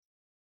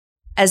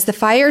As the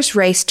fires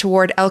raced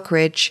toward Elk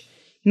Ridge,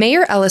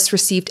 Mayor Ellis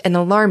received an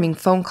alarming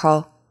phone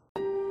call.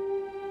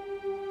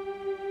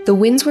 The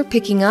winds were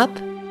picking up,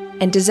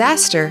 and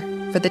disaster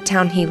for the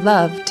town he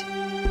loved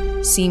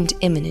seemed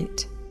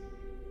imminent.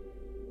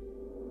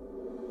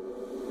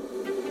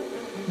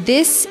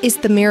 This is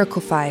the Miracle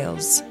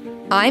Files.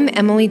 I'm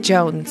Emily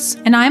Jones.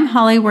 And I'm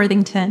Holly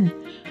Worthington.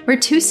 We're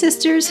two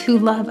sisters who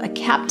love a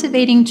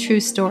captivating true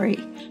story,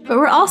 but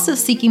we're also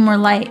seeking more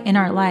light in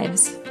our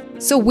lives.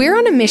 So we're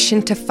on a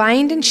mission to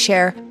find and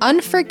share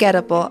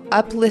unforgettable,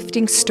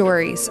 uplifting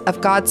stories of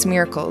God's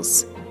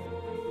miracles.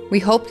 We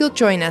hope you'll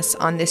join us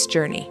on this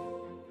journey.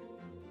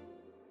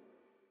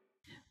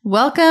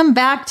 Welcome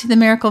back to the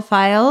Miracle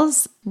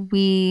Files.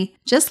 We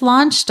just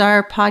launched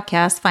our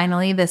podcast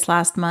finally this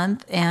last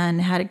month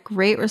and had a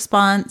great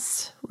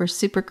response. We're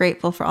super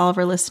grateful for all of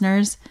our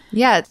listeners.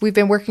 Yeah, we've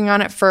been working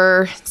on it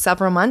for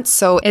several months,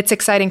 so it's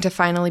exciting to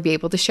finally be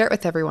able to share it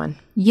with everyone.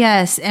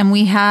 Yes, and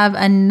we have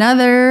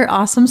another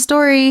awesome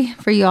story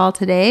for you all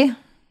today.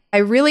 I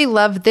really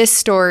love this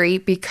story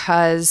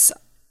because,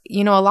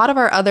 a lot of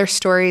our other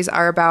stories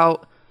are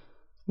about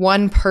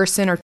one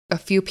person or a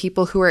few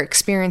people who are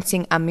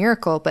experiencing a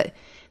miracle, but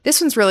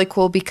this one's really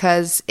cool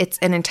because it's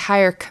an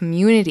entire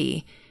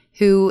community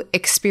who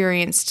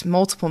experienced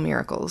multiple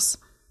miracles.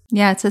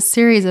 Yeah, it's a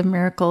series of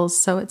miracles,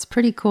 so it's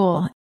pretty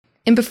cool.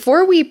 And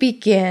before we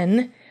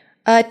begin,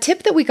 a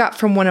tip that we got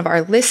from one of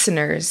our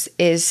listeners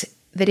is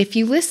that if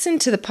you listen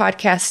to the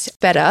podcast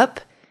sped up,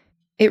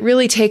 it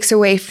really takes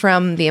away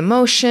from the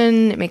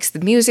emotion, it makes the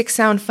music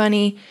sound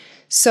funny.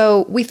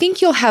 So we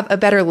think you'll have a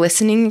better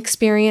listening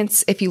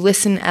experience if you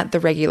listen at the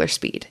regular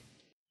speed.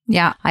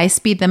 Yeah, I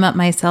speed them up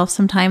myself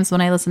sometimes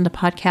when I listen to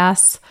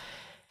podcasts.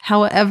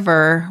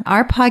 However,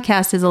 our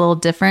podcast is a little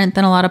different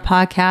than a lot of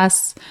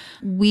podcasts.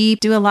 We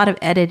do a lot of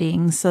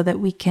editing so that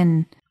we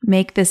can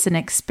make this an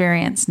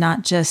experience,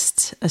 not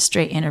just a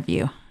straight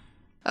interview.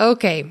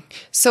 Okay,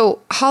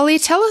 so Holly,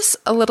 tell us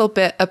a little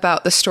bit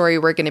about the story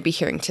we're going to be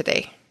hearing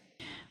today.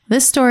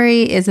 This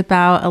story is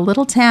about a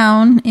little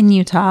town in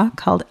Utah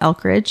called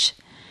Elk Ridge,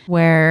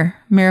 where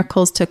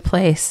miracles took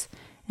place.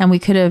 And we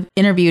could have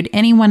interviewed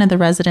any one of the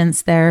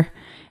residents there,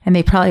 and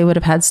they probably would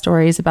have had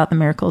stories about the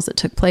miracles that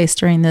took place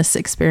during this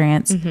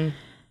experience. Mm-hmm.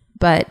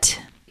 But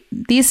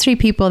these three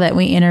people that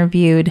we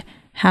interviewed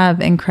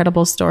have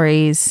incredible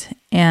stories,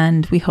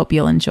 and we hope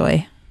you'll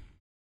enjoy.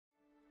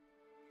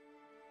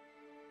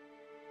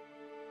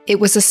 It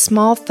was a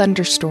small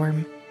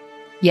thunderstorm,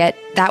 yet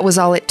that was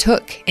all it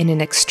took in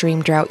an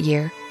extreme drought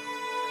year.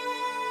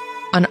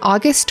 On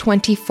August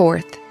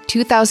 24th,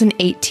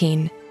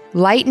 2018,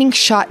 lightning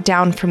shot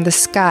down from the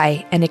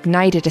sky and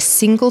ignited a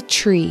single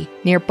tree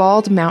near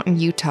Bald Mountain,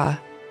 Utah.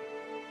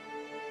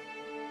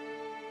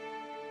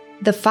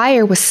 The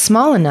fire was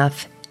small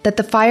enough that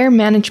the fire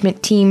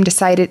management team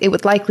decided it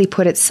would likely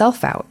put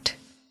itself out.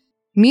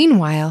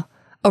 Meanwhile,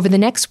 over the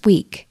next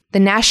week, the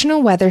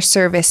National Weather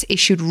Service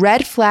issued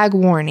red flag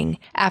warning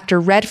after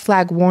red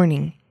flag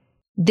warning.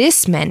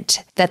 This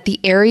meant that the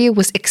area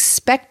was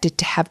expected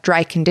to have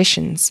dry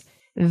conditions,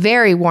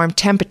 very warm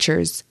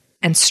temperatures,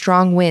 and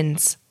strong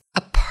winds.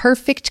 A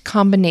perfect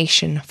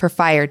combination for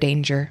fire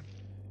danger.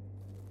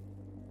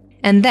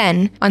 And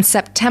then, on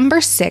September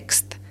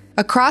 6th,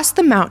 across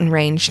the mountain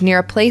range near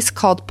a place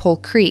called Pole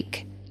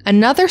Creek,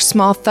 another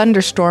small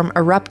thunderstorm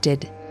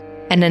erupted,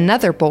 and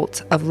another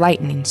bolt of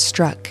lightning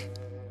struck.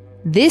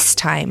 This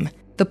time,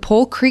 the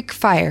Pole Creek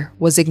fire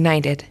was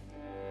ignited.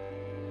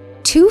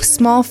 Two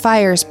small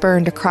fires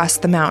burned across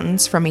the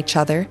mountains from each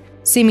other,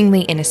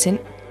 seemingly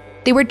innocent.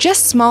 They were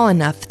just small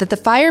enough that the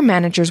fire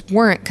managers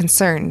weren't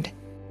concerned.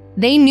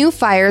 They knew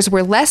fires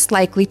were less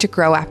likely to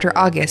grow after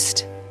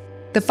August.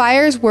 The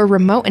fires were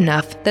remote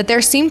enough that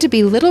there seemed to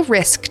be little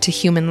risk to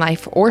human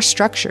life or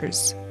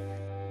structures.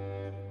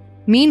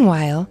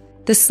 Meanwhile,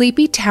 the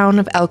sleepy town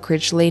of Elk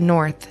Ridge lay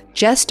north,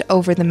 just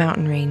over the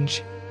mountain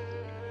range.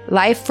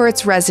 Life for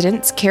its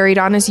residents carried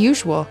on as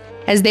usual,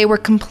 as they were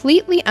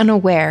completely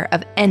unaware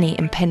of any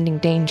impending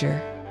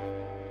danger.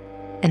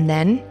 And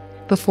then,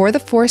 before the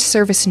Forest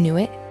Service knew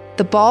it,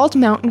 the Bald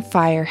Mountain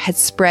fire had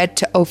spread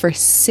to over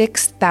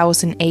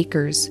 6,000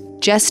 acres,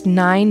 just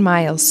 9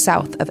 miles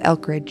south of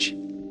Elk Ridge.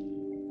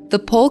 The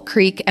Pole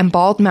Creek and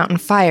Bald Mountain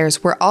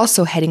fires were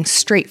also heading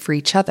straight for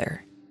each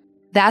other.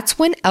 That's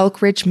when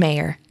Elk Ridge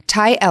Mayor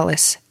Ty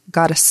Ellis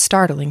got a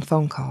startling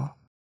phone call.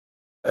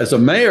 As a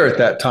mayor at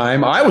that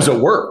time, I was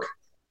at work,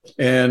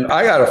 and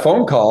I got a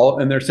phone call,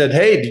 and they said,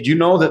 "Hey, did you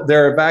know that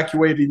they're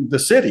evacuating the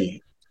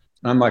city?"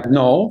 And I'm like,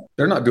 "No,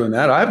 they're not doing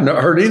that. I've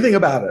not heard anything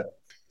about it."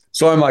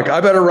 So I'm like, I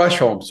better rush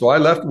home. So I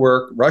left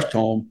work, rushed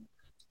home.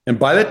 And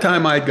by the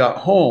time I got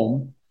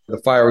home, the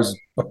fire was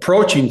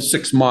approaching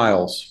 6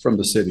 miles from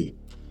the city.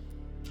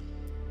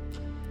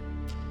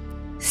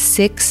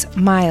 6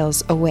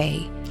 miles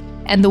away.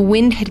 And the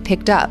wind had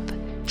picked up,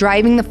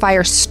 driving the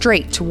fire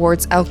straight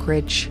towards Elk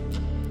Ridge.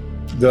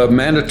 The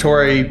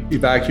mandatory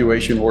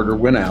evacuation order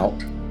went out.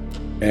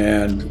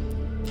 And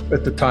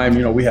at the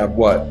time, we have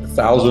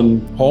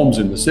 1,000 homes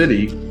in the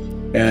city.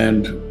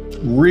 And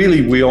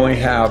really, we only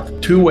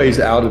have 2 ways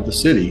out of the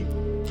city.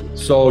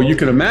 So you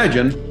can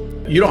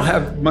imagine you don't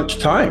have much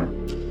time.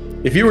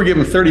 If you were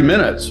given 30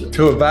 minutes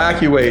to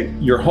evacuate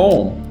your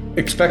home,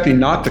 expecting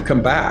not to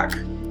come back,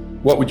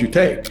 what would you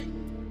take?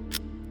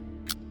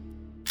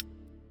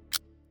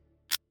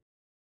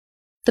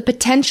 The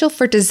potential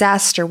for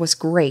disaster was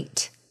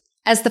great.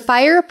 As the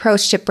fire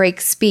approached at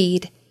break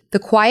speed, the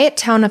quiet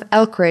town of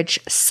Elk Ridge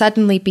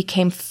suddenly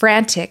became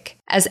frantic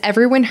as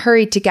everyone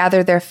hurried to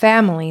gather their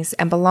families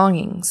and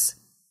belongings.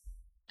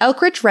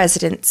 Elk Ridge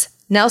residents,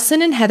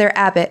 Nelson and Heather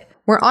Abbott,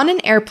 were on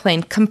an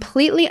airplane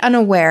completely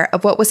unaware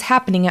of what was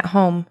happening at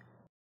home.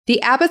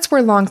 The Abbotts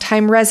were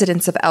longtime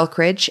residents of Elk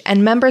Ridge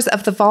and members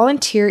of the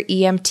volunteer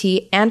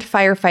EMT and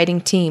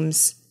firefighting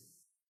teams.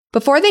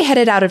 Before they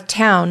headed out of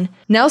town,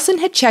 Nelson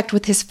had checked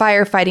with his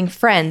firefighting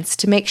friends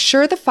to make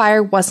sure the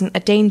fire wasn't a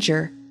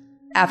danger.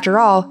 After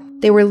all,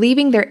 they were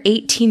leaving their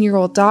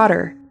 18-year-old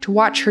daughter to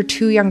watch her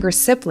 2 younger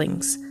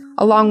siblings,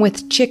 along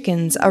with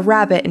chickens, a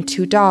rabbit, and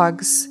 2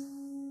 dogs.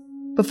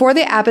 Before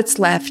the Abbotts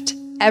left,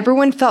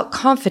 everyone felt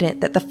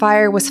confident that the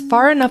fire was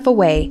far enough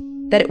away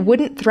that it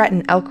wouldn't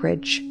threaten Elk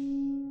Ridge.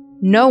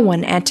 No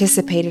one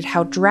anticipated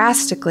how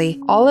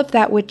drastically all of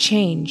that would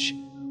change,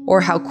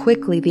 or how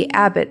quickly the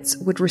Abbotts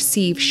would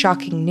receive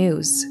shocking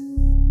news.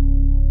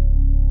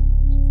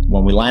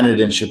 When we landed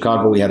in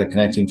Chicago, we had a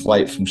connecting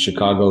flight from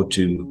Chicago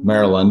to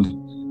Maryland.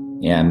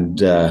 And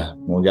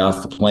when we got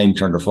off the plane,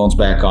 turned our phones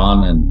back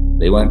on,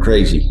 and they went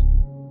crazy.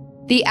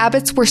 The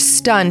Abbotts were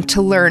stunned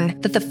to learn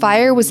that the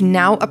fire was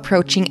now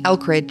approaching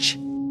Elk Ridge.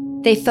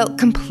 They felt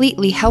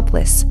completely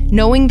helpless,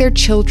 knowing their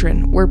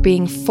children were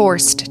being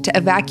forced to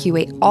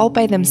evacuate all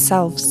by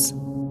themselves.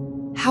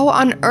 How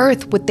on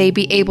earth would they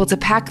be able to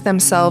pack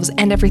themselves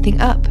and everything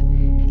up?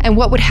 And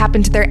what would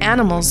happen to their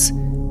animals?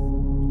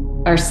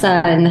 Our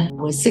son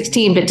was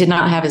 16 but did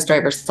not have his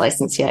driver's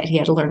license yet. He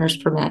had a learner's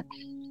permit.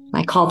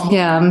 I called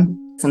him,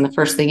 and the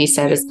first thing he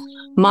said is,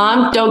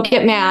 "Mom, don't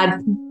get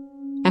mad."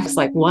 I was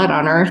like, what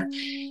on earth?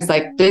 He's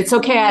like, "It's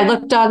okay. I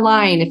looked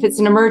online. If it's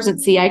an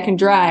emergency, I can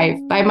drive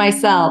by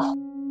myself."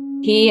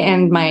 He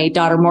and my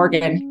daughter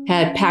Morgan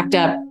had packed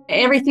up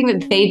everything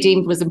that they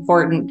deemed was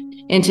important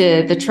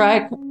into the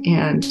truck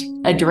and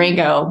a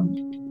Durango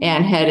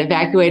and had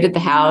evacuated the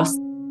house.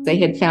 They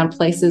had found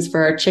places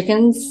for our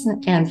chickens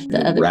and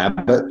the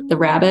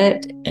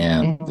rabbit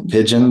and the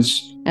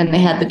pigeons. And they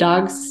had the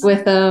dogs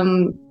with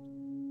them.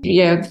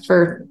 Yeah,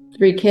 for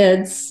 3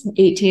 kids,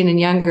 18 and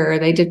younger.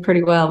 They did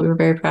pretty well. We were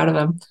very proud of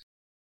them.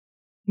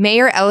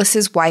 Mayor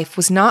Ellis's wife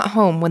was not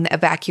home when the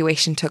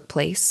evacuation took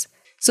place,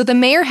 so the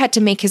mayor had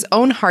to make his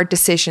own hard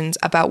decisions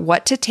about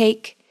what to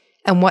take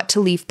and what to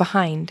leave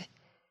behind.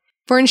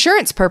 For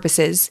insurance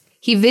purposes,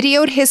 he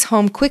videoed his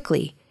home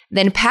quickly,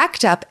 then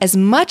packed up as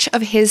much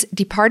of his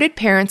departed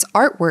parents'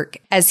 artwork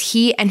as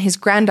he and his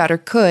granddaughter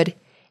could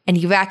and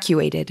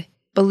evacuated,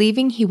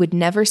 believing he would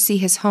never see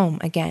his home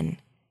again.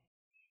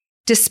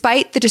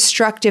 Despite the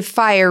destructive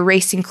fire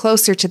racing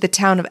closer to the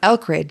town of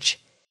Elk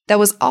Ridge, that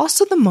was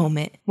also the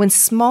moment when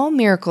small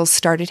miracles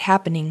started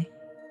happening.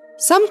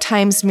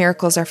 Sometimes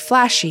miracles are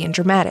flashy and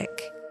dramatic.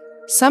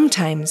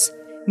 Sometimes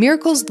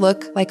miracles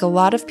look like a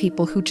lot of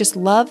people who just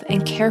love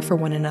and care for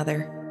one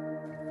another.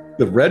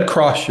 The Red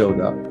Cross showed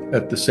up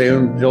at the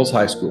Salem Hills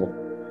High School,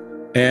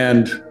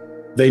 and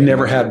they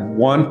never had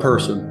one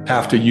person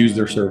have to use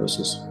their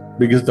services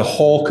because the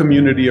whole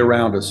community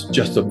around us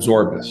just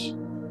absorbed us.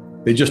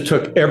 They just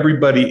took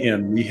everybody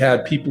in. We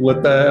had people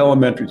at the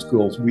elementary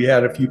schools. We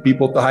had a few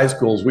people at the high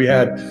schools. We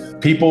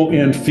had people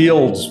in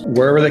fields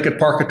wherever they could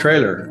park a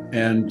trailer,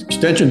 and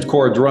extension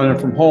cords running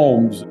from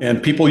homes,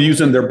 and people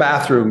using their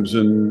bathrooms.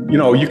 And,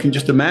 you can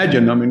just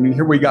imagine,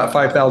 here we got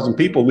 5,000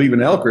 people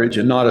leaving Elk Ridge,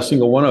 and not a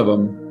single one of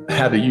them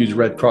had to use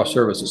Red Cross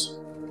services.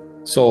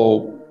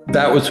 So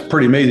that was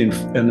pretty amazing.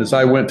 And as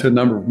I went to a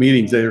number of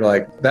meetings, they were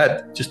like,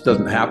 that just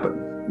doesn't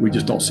happen. We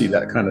just don't see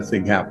that kind of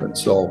thing happen.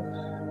 So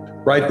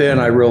right then,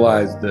 I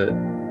realized that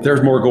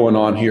there's more going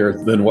on here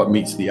than what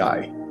meets the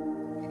eye.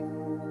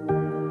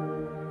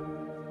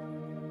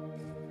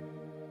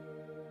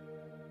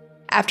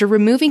 After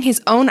removing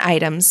his own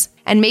items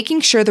and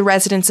making sure the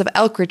residents of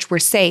Elk Ridge were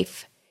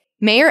safe,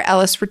 Mayor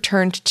Ellis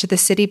returned to the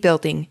city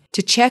building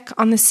to check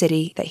on the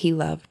city that he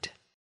loved.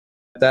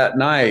 That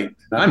night,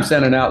 I'm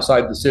standing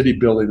outside the city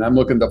building. I'm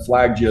looking at the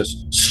flag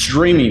just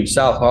streaming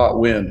south hot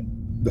wind.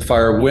 The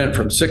fire went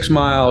from 6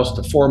 miles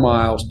to 4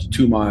 miles to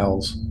 2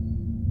 miles.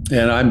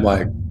 And I'm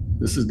like,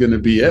 this is going to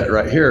be it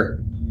right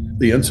here.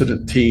 The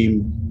incident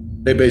team,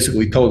 they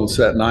basically told us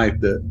that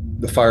night that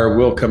the fire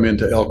will come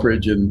into Elk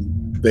Ridge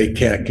and they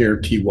can't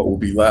guarantee what will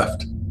be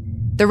left.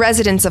 The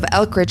residents of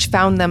Elk Ridge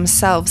found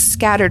themselves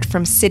scattered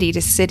from city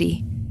to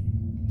city.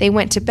 They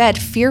went to bed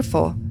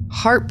fearful,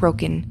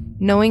 heartbroken,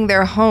 knowing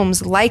their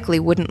homes likely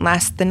wouldn't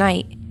last the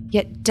night,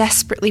 yet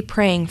desperately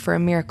praying for a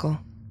miracle.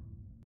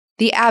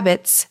 The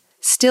Abbotts,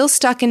 still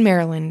stuck in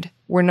Maryland,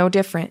 were no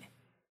different,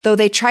 though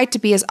they tried to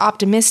be as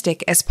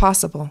optimistic as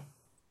possible.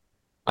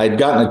 I'd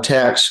gotten a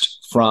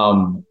text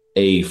from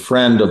a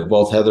friend of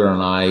both Heather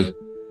and I.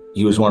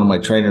 He was one of my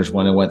trainers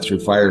when I went through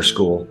fire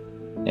school,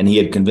 and he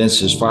had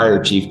convinced his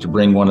fire chief to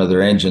bring one of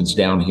their engines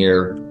down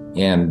here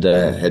and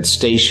had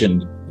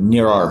stationed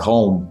near our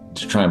home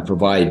to try and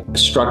provide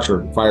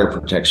structured fire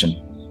protection,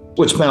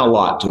 which meant a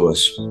lot to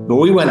us. But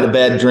we went to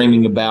bed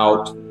dreaming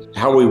about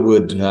how we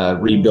would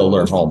rebuild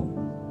our home.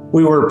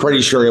 We were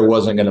pretty sure it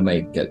wasn't going to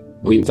make it.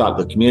 We thought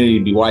the community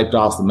would be wiped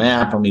off the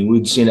map. I mean,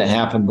 we'd seen it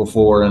happen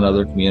before in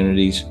other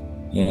communities,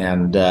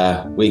 and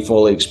we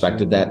fully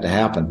expected that to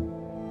happen.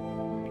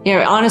 You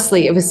know,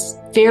 honestly, it was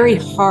very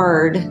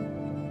hard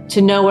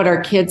to know what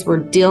our kids were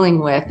dealing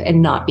with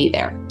and not be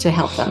there to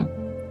help them.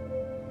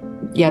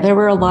 Yeah, there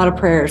were a lot of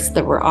prayers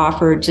that were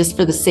offered just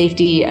for the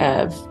safety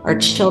of our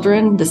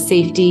children, the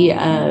safety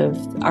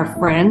of our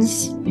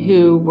friends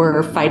who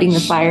were fighting the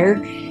fire.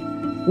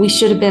 We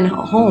should have been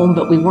home,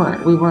 but we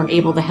weren't. We weren't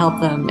able to help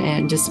them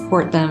and to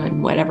support them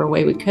in whatever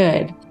way we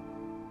could.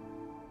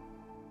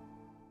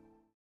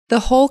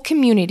 The whole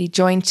community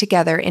joined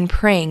together in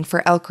praying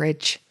for Elk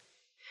Ridge.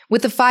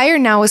 With the fire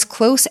now as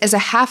close as a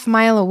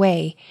half-mile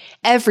away,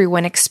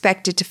 everyone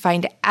expected to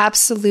find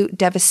absolute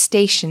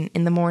devastation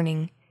in the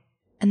morning.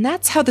 And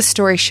that's how the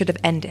story should have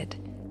ended,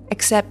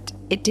 except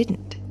it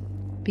didn't,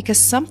 because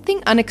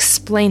something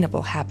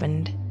unexplainable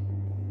happened.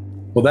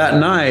 Well, that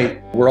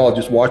night, we're all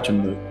just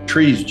watching the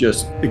trees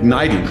just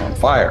igniting on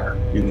fire.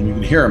 And you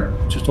can hear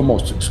them just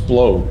almost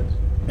explode.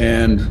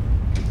 And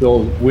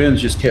those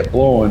winds just kept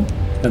blowing.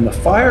 And the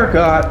fire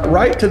got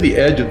right to the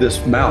edge of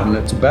this mountain.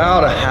 It's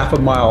about a half a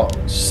mile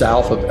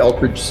south of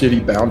Elk Ridge city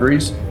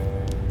boundaries.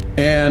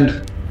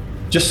 And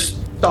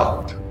just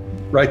stopped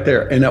right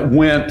there. And it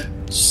went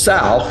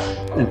south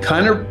and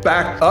kind of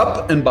back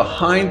up and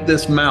behind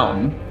this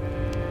mountain,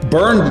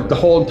 burned the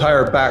whole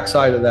entire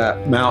backside of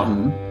that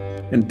mountain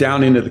and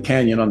down into the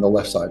canyon on the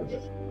left side of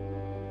it.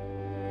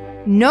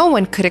 No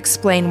one could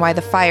explain why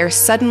the fire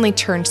suddenly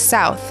turned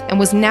south and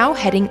was now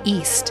heading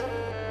east.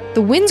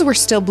 The winds were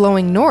still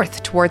blowing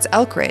north towards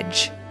Elk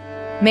Ridge.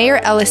 Mayor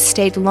Ellis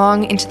stayed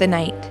long into the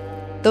night.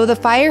 Though the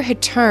fire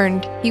had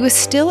turned, he was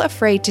still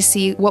afraid to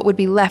see what would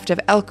be left of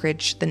Elk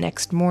Ridge the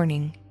next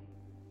morning.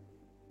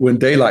 When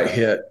daylight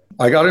hit,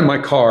 I got in my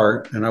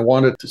car and I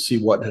wanted to see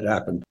what had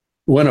happened.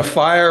 When a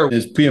fire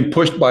is being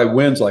pushed by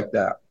winds like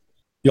that,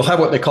 you'll have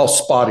what they call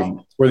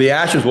spotting, where the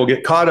ashes will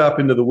get caught up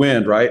into the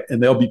wind, right?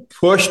 And they'll be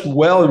pushed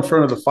well in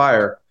front of the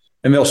fire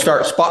and they'll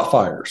start spot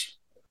fires.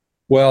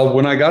 Well,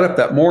 when I got up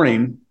that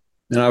morning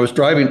and I was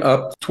driving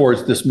up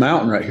towards this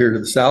mountain right here to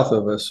the south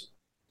of us,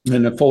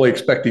 and fully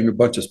expecting a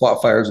bunch of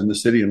spot fires in the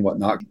city and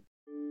whatnot.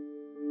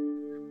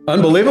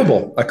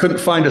 Unbelievable. I couldn't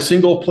find a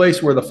single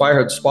place where the fire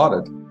had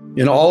spotted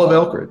in all of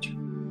Elk Ridge.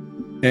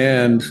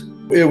 And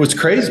it was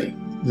crazy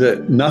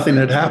that nothing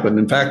had happened.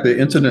 In fact, the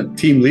incident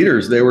team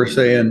leaders, they were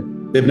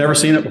saying they've never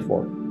seen it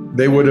before.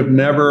 They would have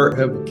never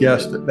have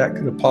guessed that that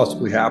could have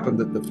possibly happened,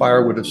 that the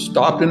fire would have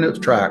stopped in its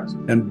tracks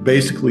and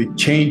basically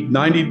changed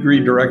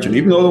 90-degree direction,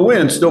 even though the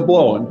wind's still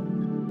blowing,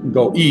 and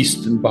go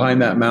east and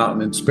behind that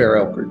mountain and spare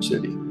Elk Ridge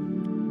City.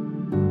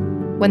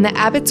 When the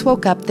Abbotts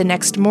woke up the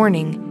next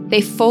morning,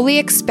 they fully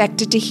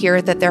expected to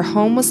hear that their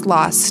home was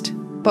lost,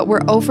 but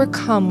were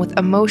overcome with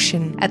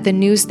emotion at the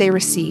news they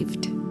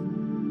received.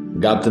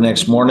 Got the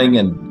next morning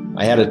and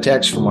I had a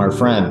text from our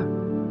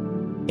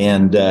friend,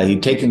 and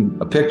he'd taken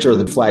a picture of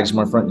the flags in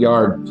my front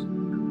yard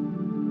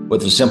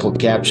with a simple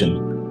caption,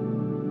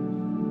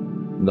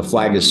 "The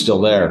flag is still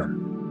there."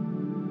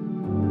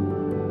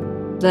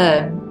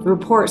 The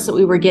reports that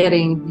we were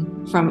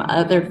getting from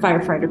other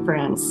firefighter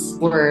friends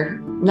were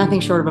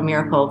nothing short of a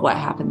miracle of what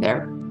happened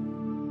there.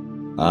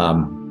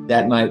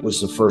 That night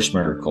was the first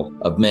miracle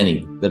of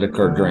many that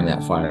occurred during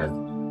that fire.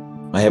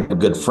 I have a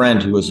good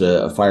friend who was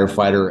a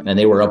firefighter, and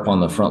they were up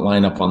on the front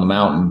line up on the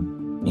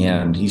mountain,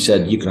 and he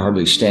said you could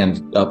hardly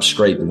stand up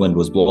straight. The wind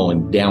was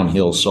blowing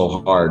downhill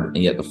so hard, and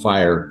yet the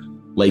fire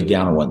laid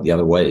down and went the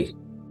other way.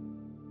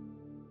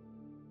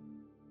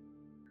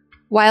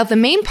 While the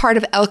main part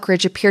of Elk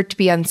Ridge appeared to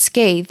be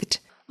unscathed,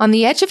 on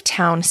the edge of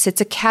town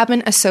sits a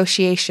cabin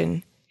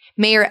association.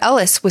 Mayor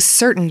Ellis was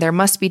certain there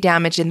must be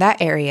damage in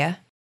that area.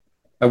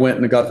 I went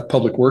and got the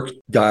public works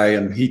guy,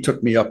 and he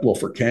took me up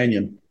Wolford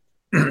Canyon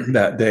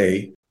that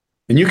day.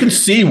 And you can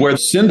see where the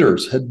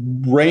cinders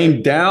had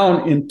rained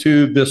down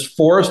into this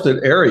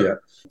forested area.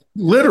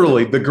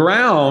 Literally, the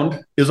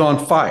ground is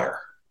on fire,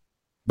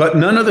 but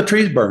none of the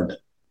trees burned.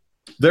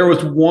 There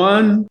was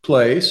one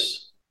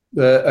place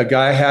that a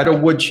guy had a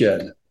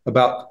woodshed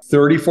about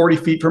 30, 40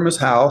 feet from his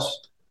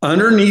house,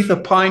 underneath a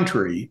pine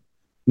tree,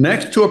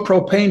 next to a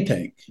propane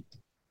tank.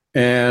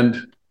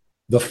 And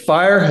the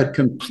fire had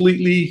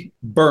completely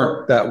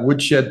burnt that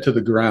woodshed to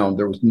the ground.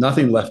 There was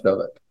nothing left of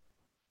it.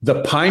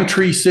 The pine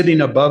tree sitting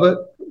above it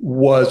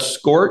was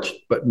scorched,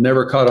 but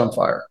never caught on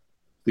fire.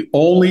 The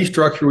only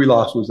structure we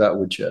lost was that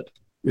woodshed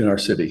in our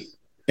city.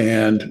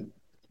 And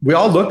we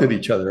all looked at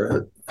each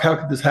other. How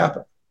could this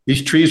happen?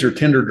 These trees are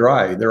tinder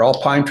dry. They're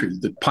all pine trees.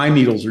 The pine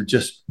needles are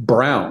just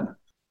brown,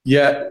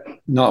 yet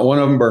not one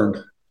of them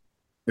burned.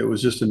 It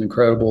was just an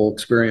incredible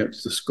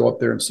experience to go up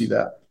there and see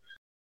that.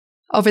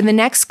 Over the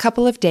next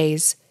couple of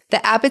days,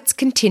 the Abbotts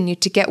continued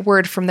to get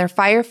word from their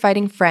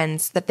firefighting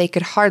friends that they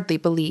could hardly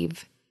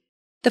believe.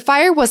 The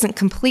fire wasn't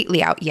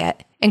completely out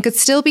yet and could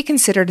still be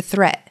considered a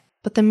threat,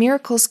 but the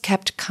miracles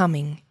kept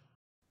coming.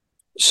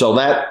 So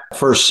that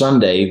first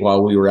Sunday,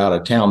 while we were out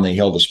of town, they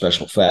held a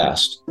special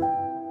fast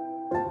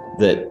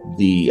that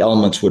the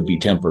elements would be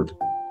tempered.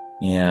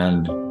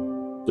 And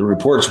the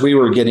reports we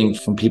were getting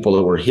from people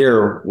that were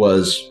here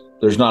was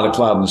there's not a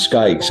cloud in the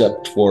sky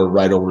except for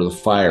right over the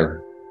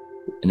fire,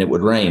 and it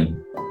would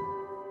rain.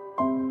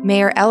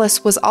 Mayor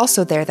Ellis was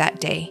also there that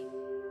day.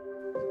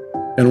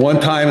 And one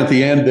time at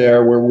the end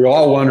there, where we were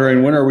all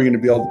wondering, when are we going to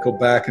be able to go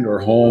back into our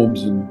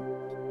homes? And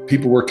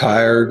people were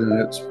tired,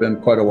 and it's been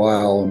quite a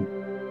while. And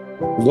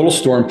a little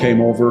storm came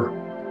over,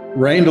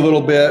 rained a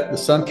little bit, the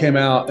sun came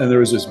out, and there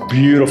was this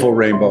beautiful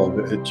rainbow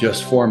that had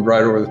just formed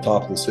right over the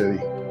top of the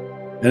city.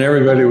 And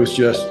everybody was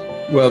just,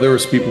 well, there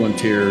was people in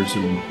tears.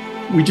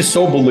 And we just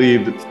so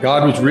believed that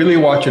God was really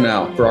watching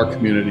out for our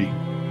community,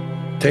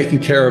 taking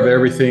care of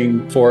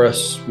everything for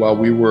us while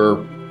we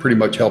were pretty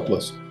much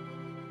helpless.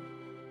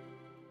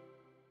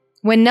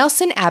 When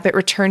Nelson Abbott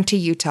returned to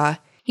Utah,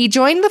 he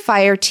joined the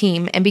fire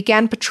team and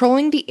began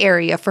patrolling the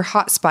area for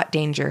hotspot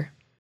danger.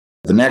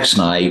 The next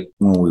night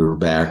when we were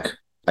back,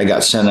 I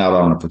got sent out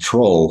on a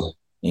patrol.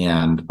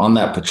 And on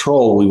that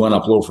patrol, we went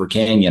up Loafer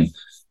Canyon.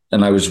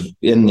 And I was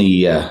in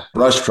the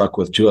brush truck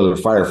with two other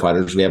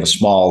firefighters. We have a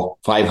small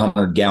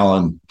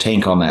 500-gallon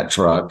tank on that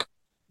truck.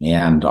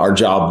 And our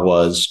job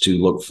was to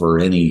look for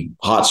any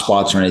hot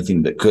spots or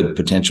anything that could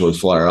potentially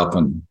flare up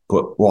and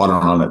put water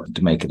on it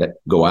to make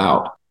it go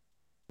out.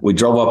 We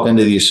drove up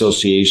into the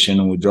association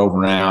and we drove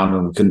around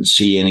and we couldn't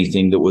see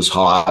anything that was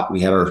hot. We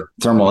had our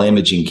thermal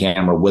imaging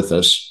camera with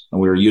us and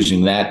we were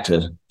using that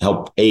to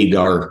help aid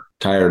our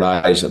tired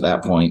eyes at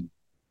that point.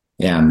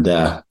 And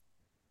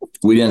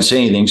we didn't see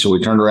anything, so we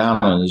turned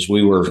around, and as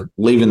we were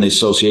leaving the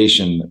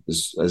association,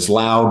 as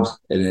loud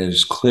and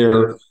as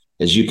clear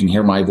as you can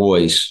hear my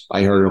voice,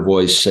 I heard a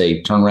voice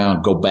say, "Turn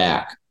around, go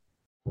back."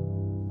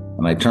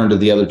 And I turned to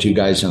the other two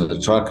guys in the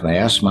truck and I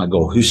asked them, I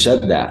go, "Who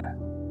said that?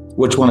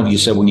 Which one of you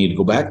said we need to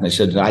go back?" And they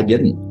said, "I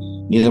didn't.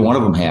 Neither one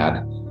of them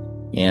had."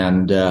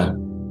 And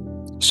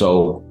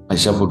so I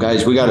said, "Well,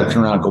 guys, we got to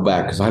turn around and go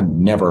back," because I've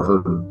never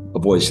heard a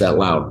voice that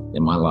loud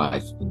in my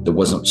life that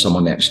wasn't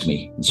someone next to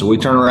me. And so we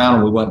turned around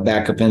and we went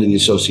back up into the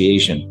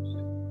association.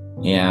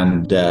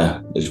 And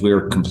as we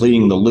were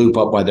completing the loop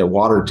up by their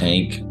water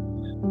tank,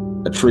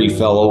 a tree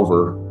fell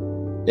over.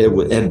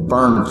 It had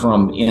burned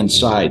from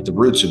inside. The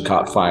roots had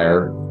caught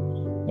fire.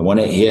 And when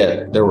it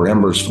hit, there were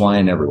embers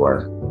flying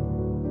everywhere.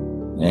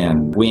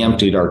 And we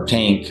emptied our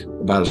tank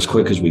about as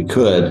quick as we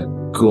could,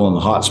 cooling the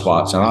hot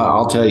spots. And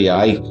I'll tell you,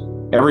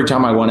 every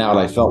time I went out,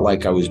 I felt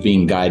like I was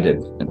being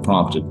guided and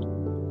prompted.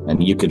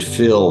 And you could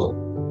feel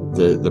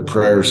the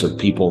prayers of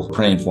people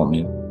praying for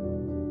me.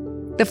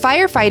 The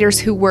firefighters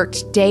who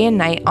worked day and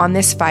night on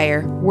this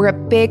fire were a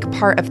big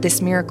part of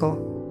this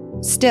miracle.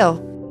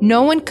 Still,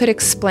 no one could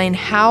explain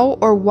how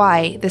or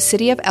why the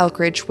city of Elk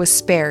Ridge was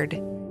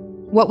spared.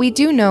 What we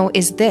do know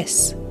is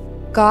this: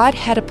 God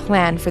had a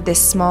plan for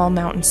this small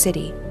mountain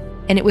city,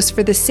 and it was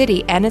for the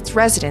city and its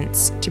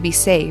residents to be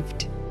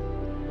saved.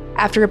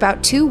 After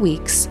about 2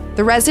 weeks,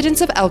 the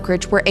residents of Elk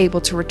Ridge were able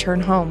to return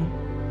home.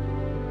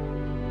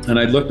 And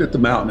I looked at the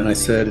mountain and I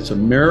said, it's a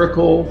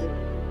miracle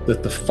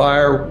that the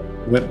fire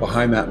went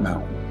behind that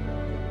mountain.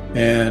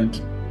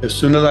 And as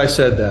soon as I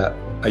said that,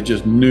 I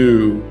just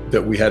knew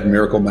that we had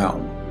Miracle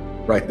Mountain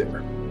right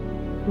there.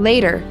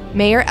 Later,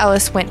 Mayor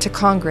Ellis went to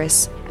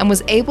Congress and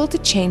was able to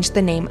change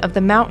the name of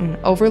the mountain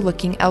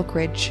overlooking Elk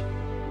Ridge.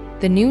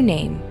 The new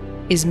name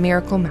is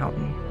Miracle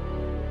Mountain.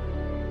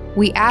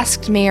 We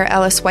asked Mayor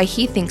Ellis why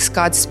he thinks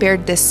God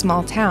spared this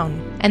small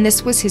town, and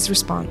this was his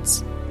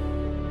response.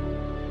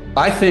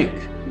 I think,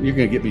 you're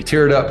going to get me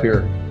teared up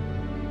here,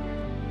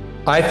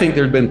 I think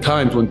there's been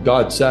times when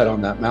God sat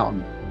on that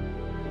mountain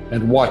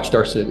and watched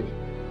our city.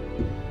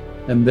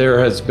 And there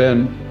has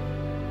been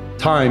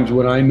times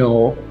when I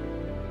know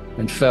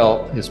and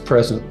felt his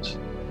presence.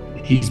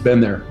 He's been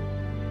there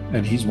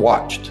and he's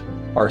watched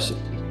our city.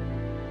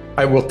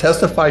 I will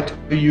testify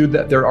to you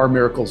that there are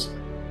miracles.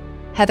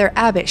 Heather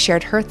Abbott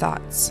shared her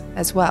thoughts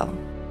as well.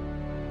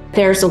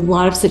 There's a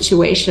lot of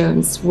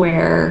situations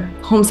where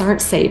homes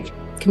aren't saved,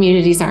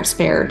 communities aren't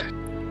spared.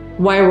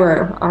 Why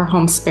were our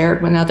homes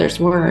spared when others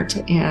weren't?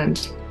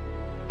 And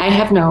I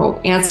have no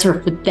answer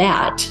for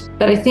that.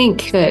 But I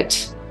think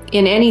that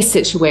in any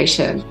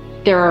situation,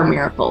 there are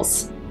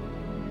miracles.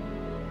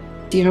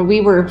 You know,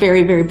 we were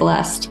very, very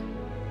blessed.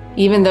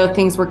 Even though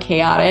things were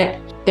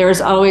chaotic, there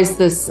was always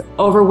this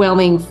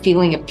overwhelming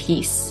feeling of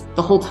peace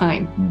the whole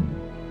time.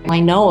 I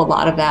know a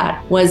lot of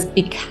that was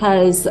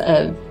because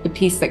of the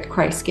peace that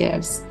Christ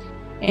gives.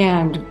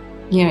 And,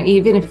 you know,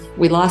 even if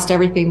we lost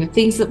everything, the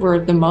things that were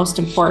the most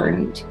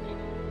important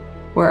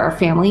were our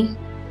family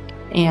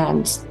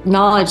and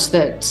knowledge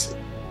that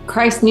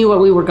Christ knew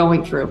what we were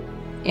going through.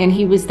 And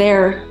he was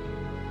there.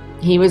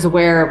 He was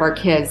aware of our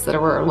kids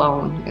that were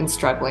alone and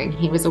struggling.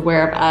 He was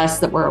aware of us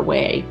that were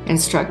away and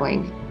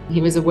struggling.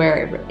 He was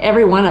aware of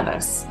every one of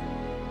us.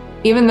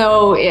 Even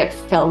though it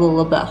felt a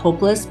little bit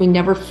hopeless, we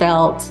never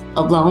felt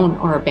alone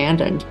or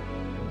abandoned.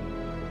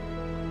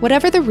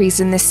 Whatever the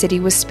reason this city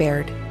was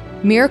spared,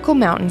 Miracle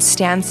Mountain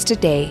stands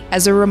today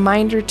as a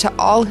reminder to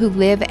all who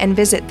live and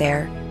visit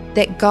there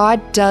that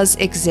God does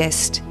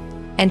exist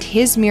and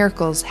His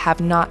miracles have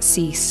not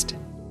ceased.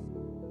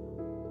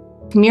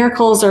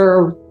 Miracles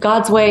are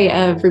God's way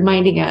of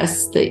reminding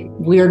us that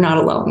we're not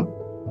alone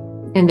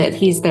and that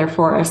He's there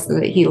for us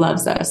and that He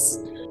loves us.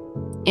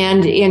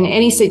 And in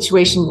any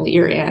situation that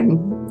you're in,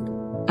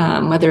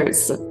 whether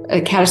it's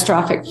a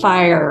catastrophic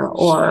fire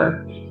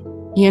or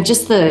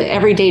just the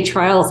everyday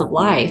trials of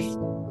life,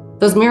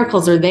 those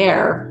miracles are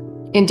there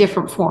in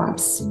different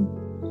forms.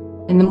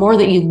 And the more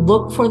that you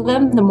look for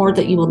them, the more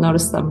that you will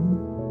notice them.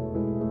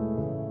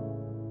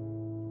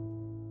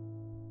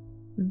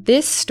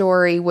 This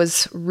story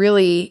was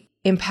really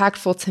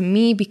impactful to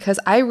me because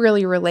I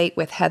really relate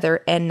with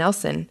Heather and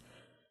Nelson,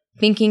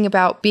 thinking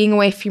about being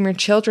away from your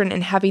children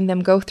and having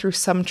them go through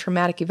some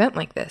traumatic event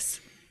like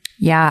this.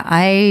 Yeah,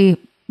 I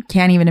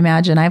can't even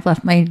imagine. I've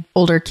left my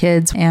older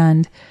kids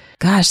and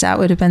gosh, that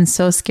would have been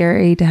so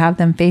scary to have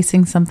them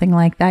facing something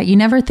like that. You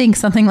never think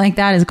something like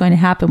that is going to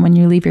happen when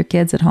you leave your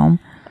kids at home.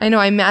 I know.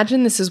 I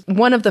imagine this is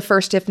one of the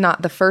first, if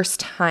not the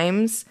first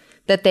times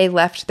that they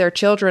left their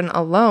children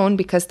alone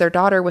because their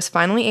daughter was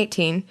finally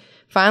 18,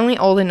 finally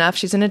old enough.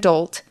 She's an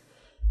adult.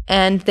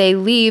 And they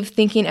leave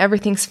thinking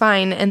everything's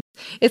fine. And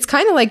it's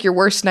kind of like your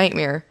worst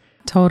nightmare.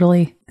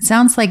 Totally. It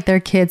sounds like their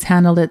kids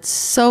handled it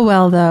so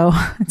well, though.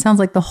 It sounds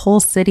like the whole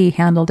city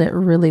handled it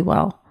really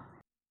well.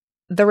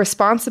 The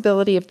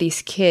responsibility of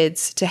these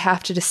kids to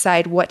have to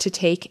decide what to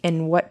take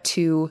and what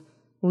to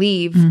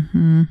leave.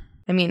 Mm-hmm.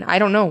 I mean, I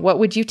don't know. What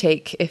would you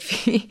take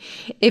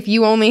if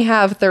you only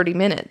have 30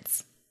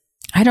 minutes?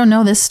 I don't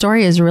know. This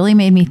story has really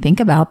made me think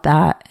about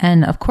that.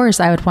 And of course,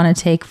 I would want to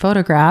take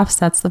photographs.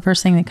 That's the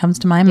first thing that comes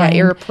to my mind.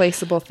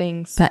 Irreplaceable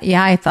things. But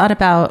yeah, I thought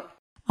about,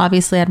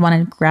 obviously, I'd want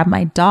to grab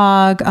my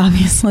dog,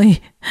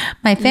 obviously,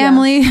 my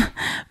family. Yeah.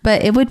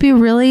 But it would be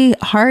really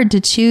hard to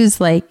choose,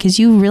 because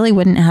you really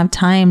wouldn't have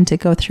time to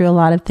go through a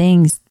lot of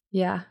things.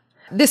 Yeah.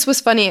 This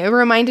was funny. It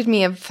reminded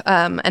me of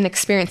an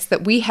experience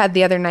that we had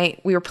the other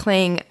night. We were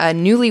playing a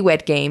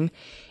newlywed game.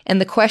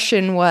 And the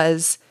question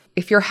was,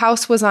 if your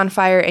house was on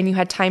fire and you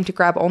had time to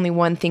grab only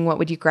one thing, what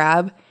would you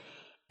grab?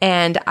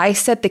 And I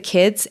said the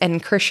kids,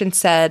 and Christian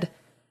said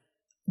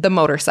the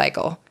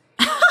motorcycle.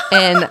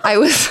 And I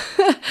was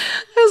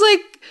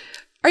like,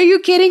 are you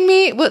kidding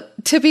me? Well,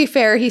 to be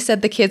fair, he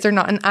said the kids are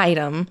not an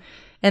item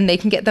and they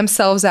can get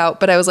themselves out.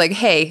 But I was like,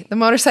 hey, the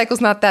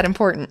motorcycle's not that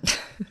important.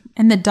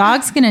 And the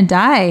dog's going to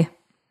die.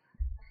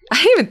 I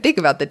didn't even think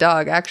about the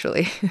dog,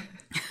 actually.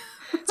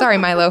 Sorry,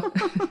 Milo.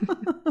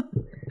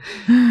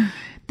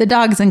 The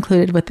dog's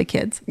included with the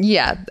kids.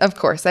 Yeah, of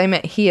course. I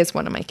meant he is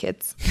one of my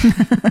kids.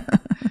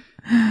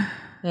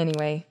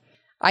 Anyway,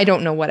 I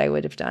don't know what I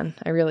would have done.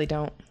 I really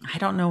don't. I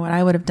don't know what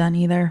I would have done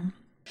either.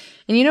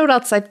 And you know what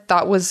else I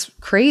thought was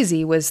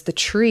crazy was the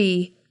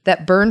tree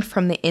that burned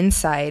from the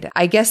inside.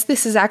 I guess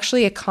this is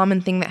actually a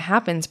common thing that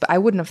happens, but I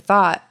wouldn't have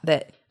thought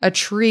that a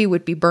tree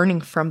would be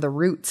burning from the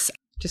roots.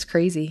 Just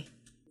crazy.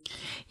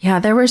 Yeah,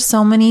 there were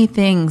so many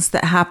things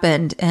that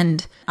happened,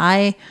 and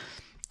I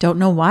don't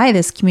know why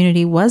this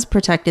community was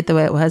protected the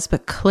way it was,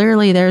 but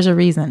clearly there's a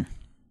reason.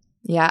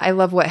 Yeah, I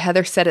love what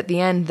Heather said at the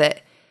end,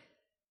 that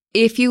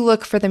if you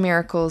look for the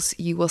miracles,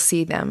 you will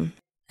see them.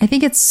 I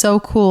think it's so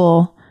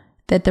cool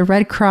that the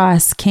Red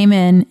Cross came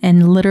in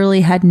and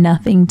literally had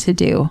nothing to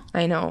do.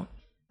 I know.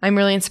 I'm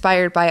really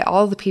inspired by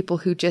all the people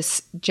who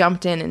just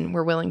jumped in and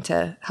were willing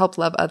to help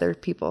love other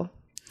people.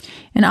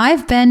 And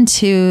I've been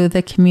to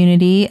the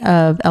community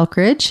of Elk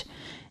Ridge,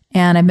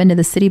 and I've been to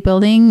the city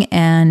building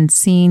and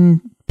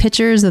seen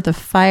pictures of the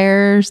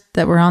fires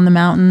that were on the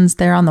mountains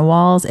there on the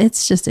walls.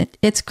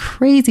 It's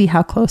crazy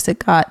how close it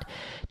got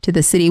to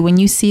the city. When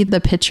you see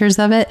the pictures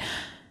of it,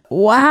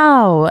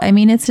 wow. I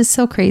mean, it's just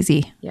so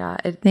crazy. Yeah.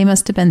 They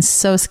must have been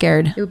so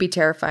scared. It would be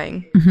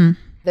terrifying. Mm-hmm.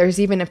 There's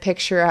even a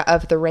picture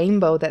of the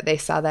rainbow that they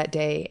saw that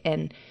day.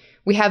 And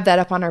we have that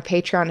up on our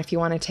Patreon if you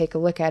want to take a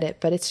look at it.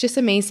 But it's just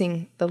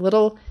amazing, the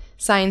little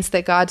signs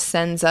that God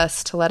sends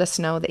us to let us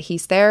know that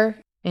He's there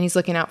and He's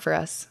looking out for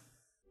us.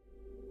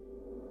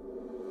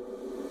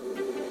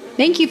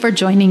 Thank you for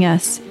joining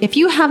us. If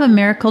you have a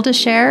miracle to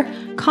share,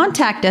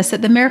 contact us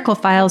at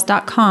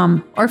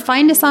themiraclefiles.com or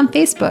find us on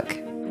Facebook.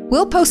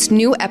 We'll post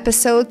new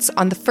episodes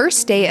on the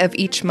first day of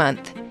each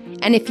month.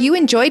 And if you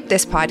enjoyed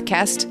this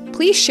podcast,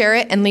 please share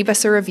it and leave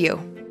us a review.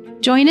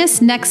 Join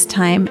us next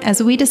time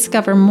as we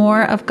discover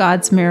more of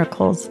God's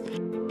miracles.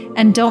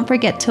 And don't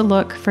forget to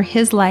look for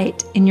His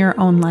light in your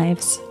own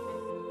lives.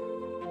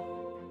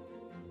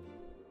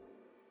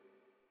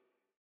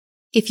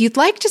 If you'd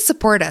like to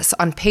support us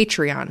on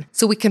Patreon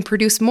so we can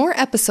produce more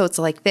episodes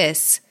like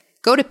this,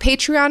 go to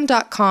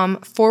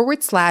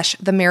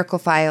patreon.com/The Miracle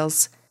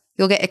Files.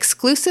 You'll get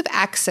exclusive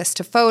access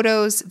to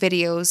photos,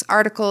 videos,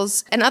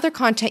 articles, and other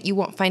content you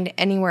won't find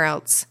anywhere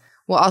else.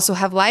 We'll also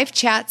have live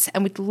chats,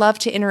 and we'd love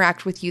to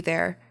interact with you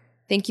there.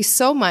 Thank you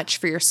so much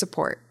for your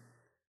support.